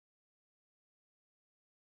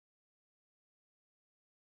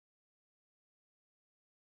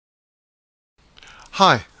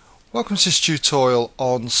Hi, welcome to this tutorial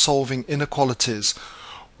on solving inequalities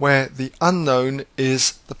where the unknown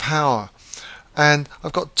is the power. And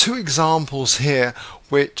I've got two examples here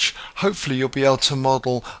which hopefully you'll be able to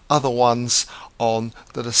model other ones on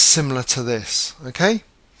that are similar to this. Okay?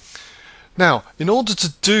 Now, in order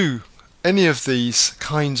to do any of these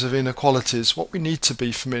kinds of inequalities, what we need to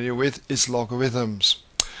be familiar with is logarithms.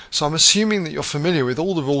 So I'm assuming that you're familiar with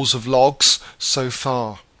all the rules of logs so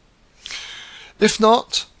far. If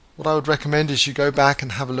not, what I would recommend is you go back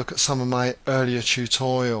and have a look at some of my earlier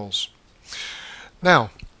tutorials. Now,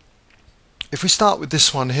 if we start with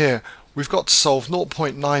this one here, we've got to solve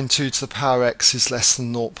 0.92 to the power x is less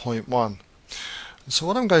than 0.1. And so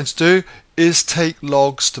what I'm going to do is take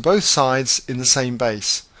logs to both sides in the same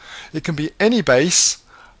base. It can be any base,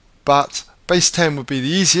 but base 10 would be the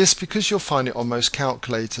easiest because you'll find it on most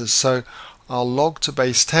calculators. So I'll log to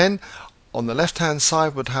base 10. On the left hand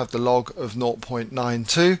side would have the log of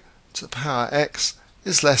 0.92 to the power x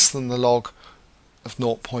is less than the log of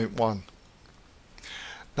 0.1.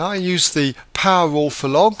 Now I use the power rule for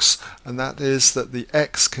logs, and that is that the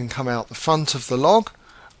x can come out the front of the log,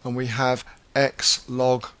 and we have x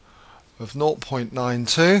log of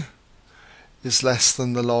 0.92 is less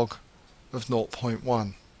than the log of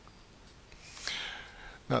 0.1.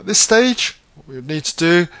 Now at this stage what we would need to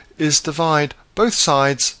do is divide both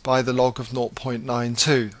sides by the log of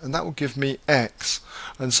 0.92, and that will give me x,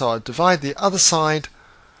 and so I divide the other side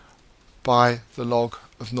by the log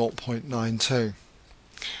of 0.92.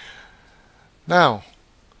 Now,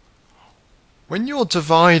 when you're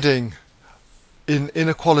dividing in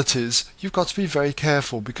inequalities, you've got to be very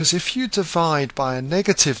careful, because if you divide by a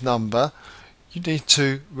negative number, you need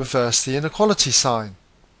to reverse the inequality sign.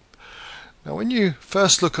 Now, when you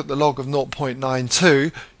first look at the log of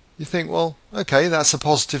 0.92, you think, well, okay, that's a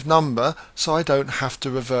positive number, so I don't have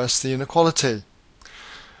to reverse the inequality.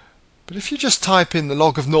 But if you just type in the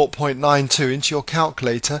log of 0.92 into your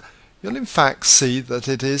calculator, you'll in fact see that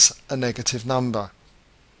it is a negative number.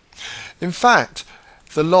 In fact,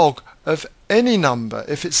 the log of any number,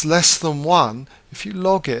 if it's less than 1, if you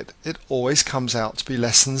log it, it always comes out to be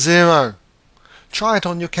less than 0. Try it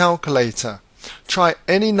on your calculator. Try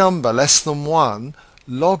any number less than 1,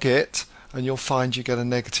 log it, and you'll find you get a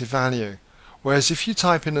negative value. Whereas if you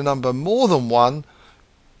type in a number more than 1,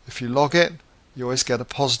 if you log it, you always get a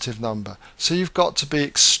positive number. So you've got to be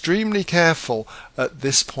extremely careful at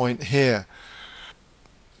this point here.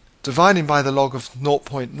 Dividing by the log of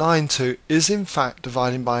 0.92 is in fact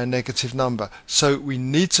dividing by a negative number. So we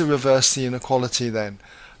need to reverse the inequality then.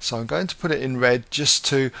 So I'm going to put it in red just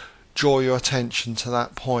to draw your attention to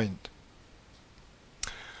that point.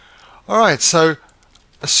 Alright, so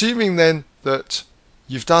assuming then that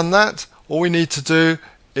you've done that, all we need to do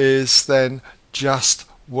is then just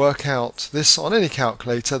work out this on any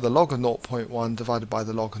calculator, the log of 0.1 divided by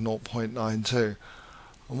the log of 0.92.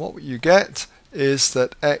 And what you get is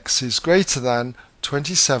that x is greater than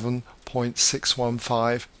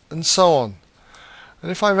 27.615 and so on.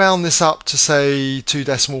 And if I round this up to say 2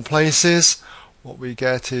 decimal places, what we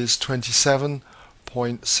get is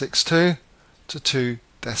 27.62 to 2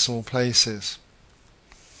 decimal places.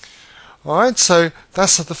 Alright, so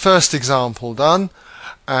that's the first example done,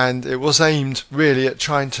 and it was aimed really at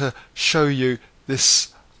trying to show you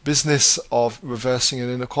this business of reversing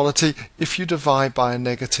an inequality if you divide by a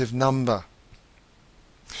negative number.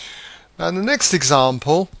 Now in the next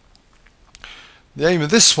example, the aim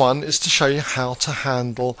of this one is to show you how to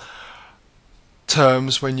handle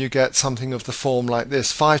terms when you get something of the form like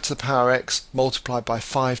this: 5 to the power x multiplied by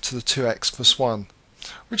 5 to the 2x plus 1,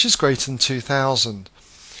 which is greater than 2000.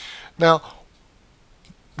 Now,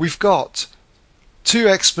 we've got two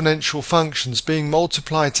exponential functions being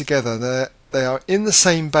multiplied together. They are in the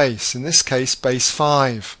same base, in this case base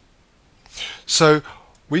 5. So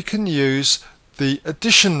we can use the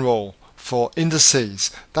addition rule for indices.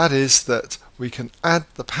 That is that we can add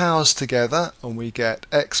the powers together and we get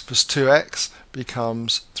x plus 2x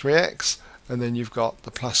becomes 3x, and then you've got the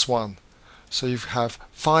plus 1. So you have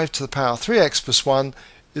 5 to the power 3x plus 1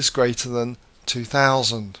 is greater than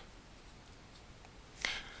 2000.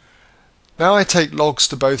 Now I take logs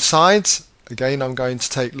to both sides. Again, I'm going to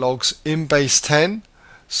take logs in base 10.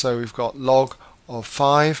 So we've got log of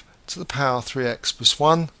 5 to the power 3x plus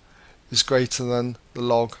 1 is greater than the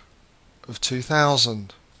log of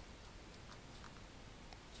 2000.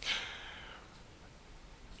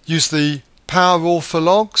 Use the power rule for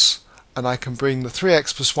logs, and I can bring the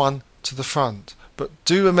 3x plus 1 to the front. But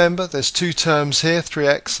do remember there's two terms here,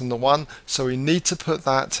 3x and the 1, so we need to put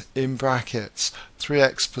that in brackets.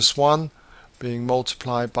 3x plus 1 being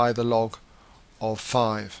multiplied by the log of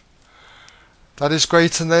 5. That is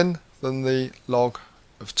greater than the log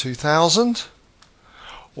of 2000.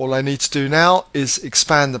 All I need to do now is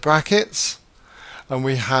expand the brackets, and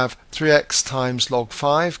we have 3x times log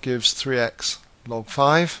 5 gives 3x log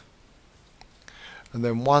 5, and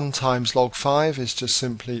then 1 times log 5 is just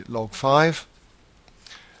simply log 5,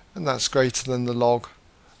 and that's greater than the log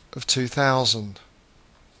of 2000.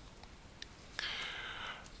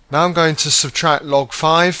 Now I'm going to subtract log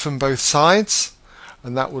 5 from both sides,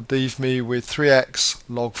 and that would leave me with 3x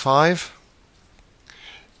log 5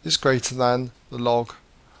 is greater than the log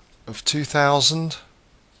of 2000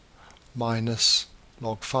 minus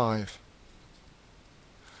log 5.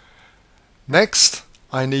 Next,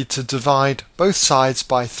 I need to divide both sides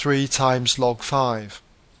by 3 times log 5.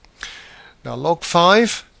 Now log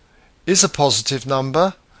 5 is a positive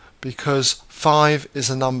number because 5 is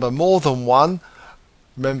a number more than 1.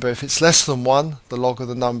 Remember, if it's less than 1, the log of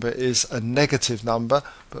the number is a negative number,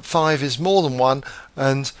 but 5 is more than 1,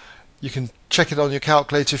 and you can check it on your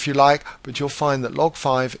calculator if you like, but you'll find that log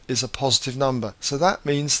 5 is a positive number. So that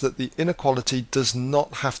means that the inequality does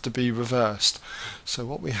not have to be reversed. So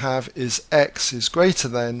what we have is x is greater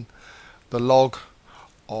than the log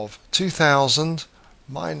of 2000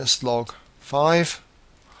 minus log 5,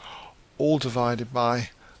 all divided by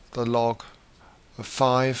the log of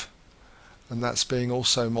 5, and that's being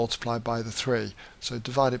also multiplied by the 3. So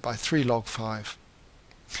divided by 3 log 5.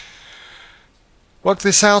 Work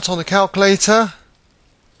this out on a calculator.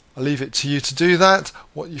 I'll leave it to you to do that.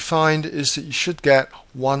 What you find is that you should get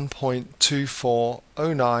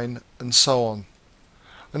 1.2409 and so on.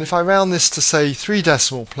 And if I round this to say 3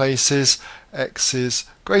 decimal places, x is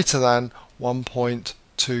greater than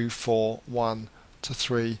 1.241 to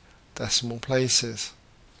 3 decimal places.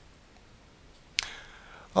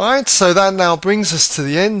 Alright, so that now brings us to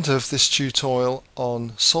the end of this tutorial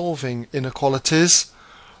on solving inequalities,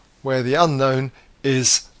 where the unknown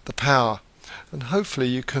is the power. And hopefully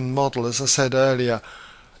you can model, as I said earlier,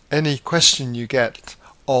 any question you get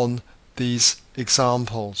on these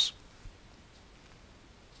examples.